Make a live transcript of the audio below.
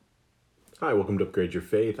Hi, welcome to Upgrade Your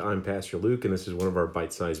Faith. I'm Pastor Luke, and this is one of our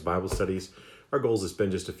bite-sized Bible studies. Our goal is to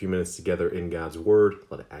spend just a few minutes together in God's Word,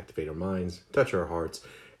 let it activate our minds, touch our hearts,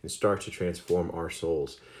 and start to transform our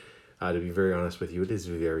souls. To be very honest with you, it is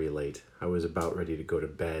very late. I was about ready to go to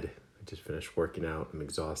bed. I just finished working out. I'm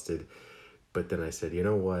exhausted. But then I said, you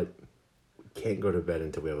know what? We can't go to bed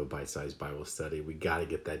until we have a bite-sized Bible study. We got to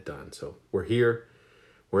get that done. So we're here.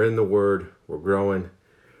 We're in the Word. We're growing.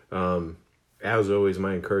 As always,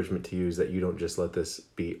 my encouragement to you is that you don't just let this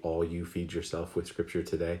be all you feed yourself with Scripture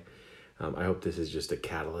today. I hope this is just a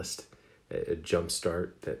catalyst, a jump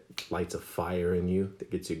start that lights a fire in you,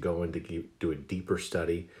 that gets you going to do a deeper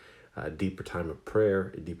study, a deeper time of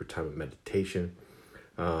prayer, a deeper time of meditation.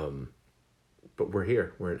 But we're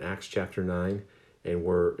here. We're in Acts chapter 9, and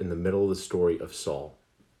we're in the middle of the story of Saul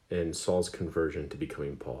and Saul's conversion to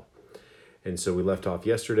becoming Paul. And so we left off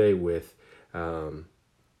yesterday with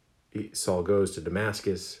Saul goes to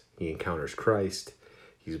Damascus, he encounters Christ,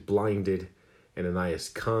 he's blinded, Ananias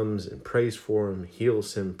comes and prays for him,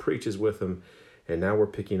 heals him, preaches with him, and now we're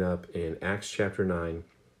picking up in Acts chapter 9,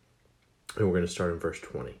 and we're going to start in verse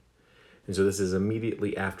 20. And so this is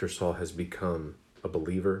immediately after Saul has become a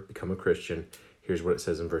believer, become a Christian. Here's what it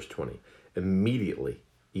says in verse 20. Immediately,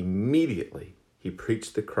 he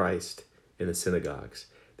preached the Christ in the synagogues,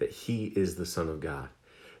 that he is the Son of God.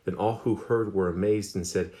 Then all who heard were amazed and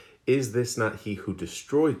said, "Is this not he who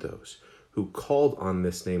destroyed those who called on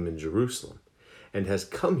this name in Jerusalem, and has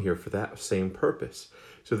come here for that same purpose,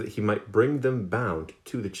 so that he might bring them bound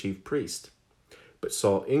to the chief priest?" But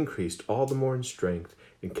Saul increased all the more in strength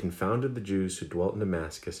and confounded the Jews who dwelt in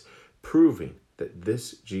Damascus, proving that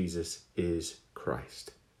this Jesus is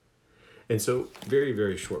Christ. And so, very,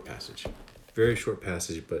 very short passage. Very short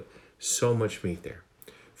passage, but so much meat there.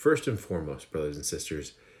 First and foremost, brothers and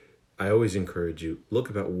sisters, I always encourage you, look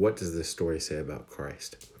about what does this story say about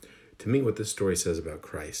Christ. To me, what this story says about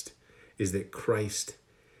Christ is that Christ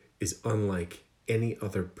is unlike any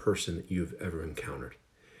other person that you've ever encountered.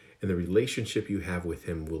 And the relationship you have with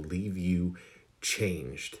him will leave you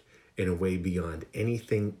changed in a way beyond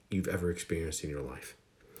anything you've ever experienced in your life.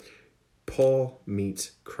 Paul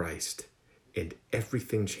meets Christ, and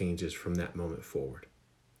everything changes from that moment forward.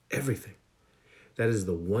 Everything. That is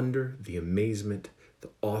the wonder, the amazement, the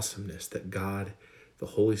awesomeness that God, the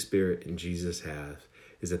Holy Spirit, and Jesus have,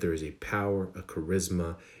 is that there is a power, a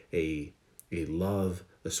charisma, a love,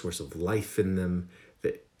 a source of life in them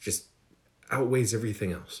that just outweighs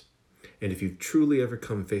everything else. And if you've truly ever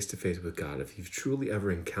come face to face with God, if you've truly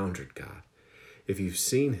ever encountered God, if you've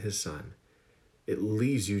seen his Son, it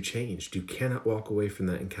leaves you changed. You cannot walk away from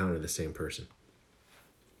that encounter the same person.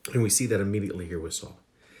 And we see that immediately here with Saul.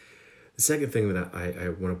 The second thing that I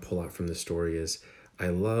want to pull out from this story is I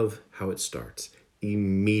love how it starts.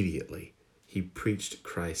 Immediately, he preached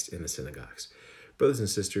Christ in the synagogues. Brothers and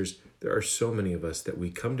sisters, there are so many of us that we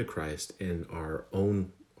come to Christ in our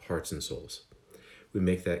own hearts and souls. We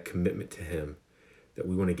make that commitment to him that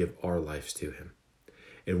we want to give our lives to him.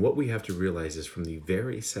 And what we have to realize is from the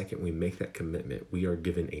very second we make that commitment, we are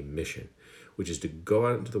given a mission, which is to go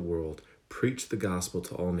out into the world, preach the gospel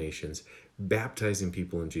to all nations, baptizing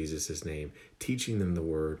people in Jesus' name, teaching them the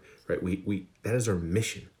word, right? We that is our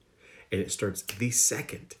mission. And it starts the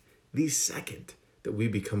second that we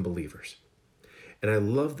become believers. And I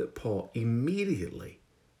love that Paul immediately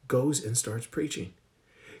goes and starts preaching.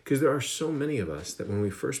 Because there are so many of us that when we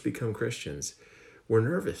first become Christians, we're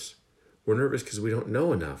nervous. We're nervous because we don't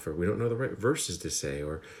know enough, or we don't know the right verses to say,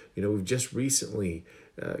 or, we've just recently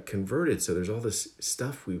converted. So there's all this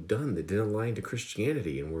stuff we've done that didn't align to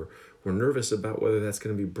Christianity, and we're nervous about whether that's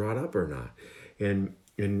going to be brought up or not.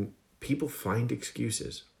 And people find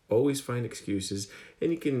excuses, always find excuses.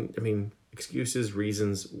 And you can, excuses,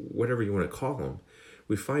 reasons, whatever you want to call them.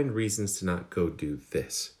 We find reasons to not go do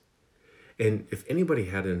this. And if anybody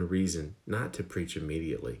had a reason not to preach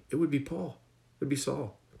immediately, it would be Paul. It would be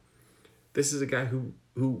Saul. This is a guy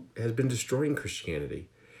who has been destroying Christianity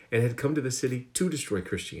and had come to the city to destroy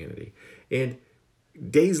Christianity. And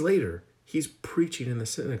days later, he's preaching in the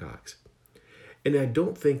synagogues. And I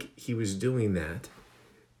don't think he was doing that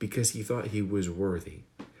because he thought he was worthy.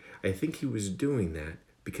 I think he was doing that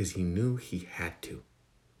because he knew he had to.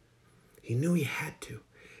 He knew he had to.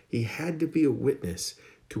 He had to be a witness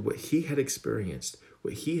to what he had experienced,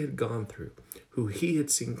 what he had gone through, who he had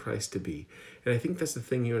seen Christ to be. And I think that's the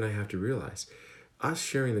thing you and I have to realize. Us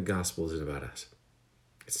sharing the gospel isn't about us.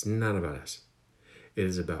 It's not about us. It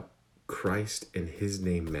is about Christ and his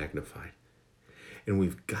name magnified. And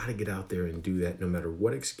we've got to get out there and do that no matter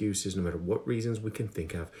what excuses, no matter what reasons we can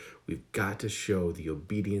think of. We've got to show the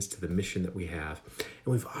obedience to the mission that we have.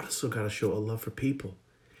 And we've also got to show a love for people.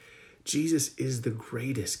 Jesus is the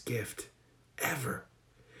greatest gift ever.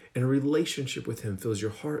 And a relationship with him fills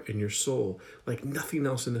your heart and your soul like nothing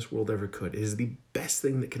else in this world ever could. It is the best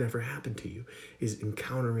thing that can ever happen to you, is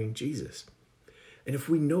encountering Jesus. And if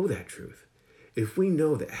we know that truth, if we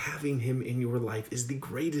know that having him in your life is the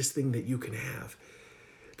greatest thing that you can have,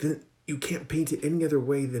 then you can't paint it any other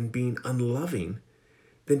way than being unloving,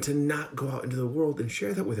 than to not go out into the world and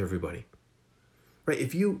share that with everybody. Right?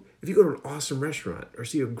 If you go to an awesome restaurant or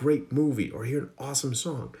see a great movie or hear an awesome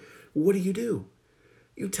song, what do?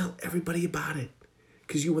 You tell everybody about it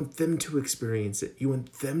because you want them to experience it. You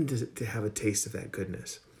want them to have a taste of that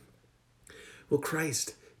goodness. Well,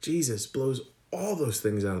 Christ, Jesus, blows all those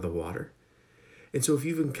things out of the water. And so if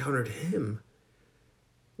you've encountered him,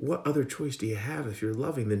 what other choice do you have if you're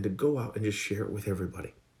loving than to go out and just share it with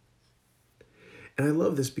everybody? And I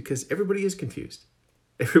love this because everybody is confused.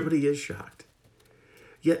 Everybody is shocked.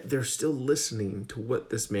 Yet they're still listening to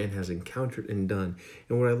what this man has encountered and done.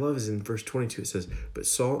 And what I love is in verse 22, it says, but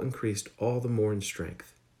Saul increased all the more in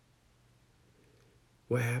strength.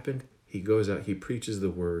 What happened? He goes out, he preaches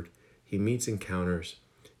the word, he meets encounters,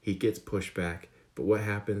 he gets pushed back. But what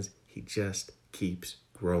happens? He just keeps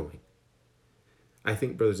growing. I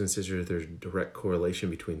think, brothers and sisters, there's a direct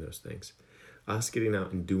correlation between those things. Us getting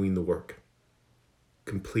out and doing the work,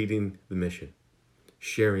 completing the mission,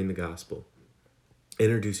 sharing the gospel,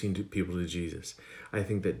 introducing people to Jesus. I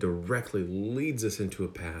think that directly leads us into a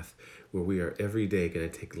path where we are every day going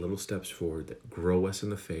to take little steps forward that grow us in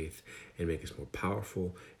the faith and make us more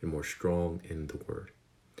powerful and more strong in the word.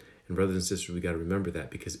 And brothers and sisters, we got to remember that,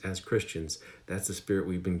 because as Christians, that's the spirit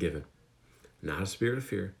we've been given. Not a spirit of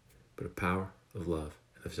fear, but a power of love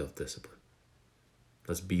and of self-discipline.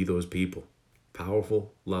 Let's be those people,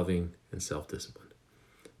 powerful, loving, and self-disciplined.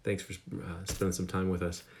 Thanks for spending some time with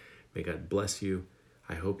us. May God bless you.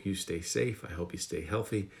 I hope you stay safe. I hope you stay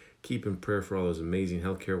healthy. Keep in prayer for all those amazing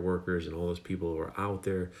healthcare workers and all those people who are out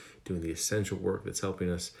there doing the essential work that's helping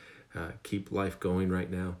us keep life going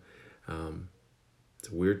right now. It's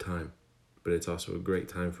a weird time, but it's also a great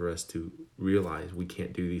time for us to realize we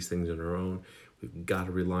can't do these things on our own. We've got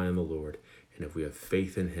to rely on the Lord. And if we have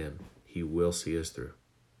faith in him, he will see us through.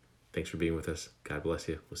 Thanks for being with us. God bless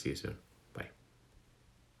you. We'll see you soon.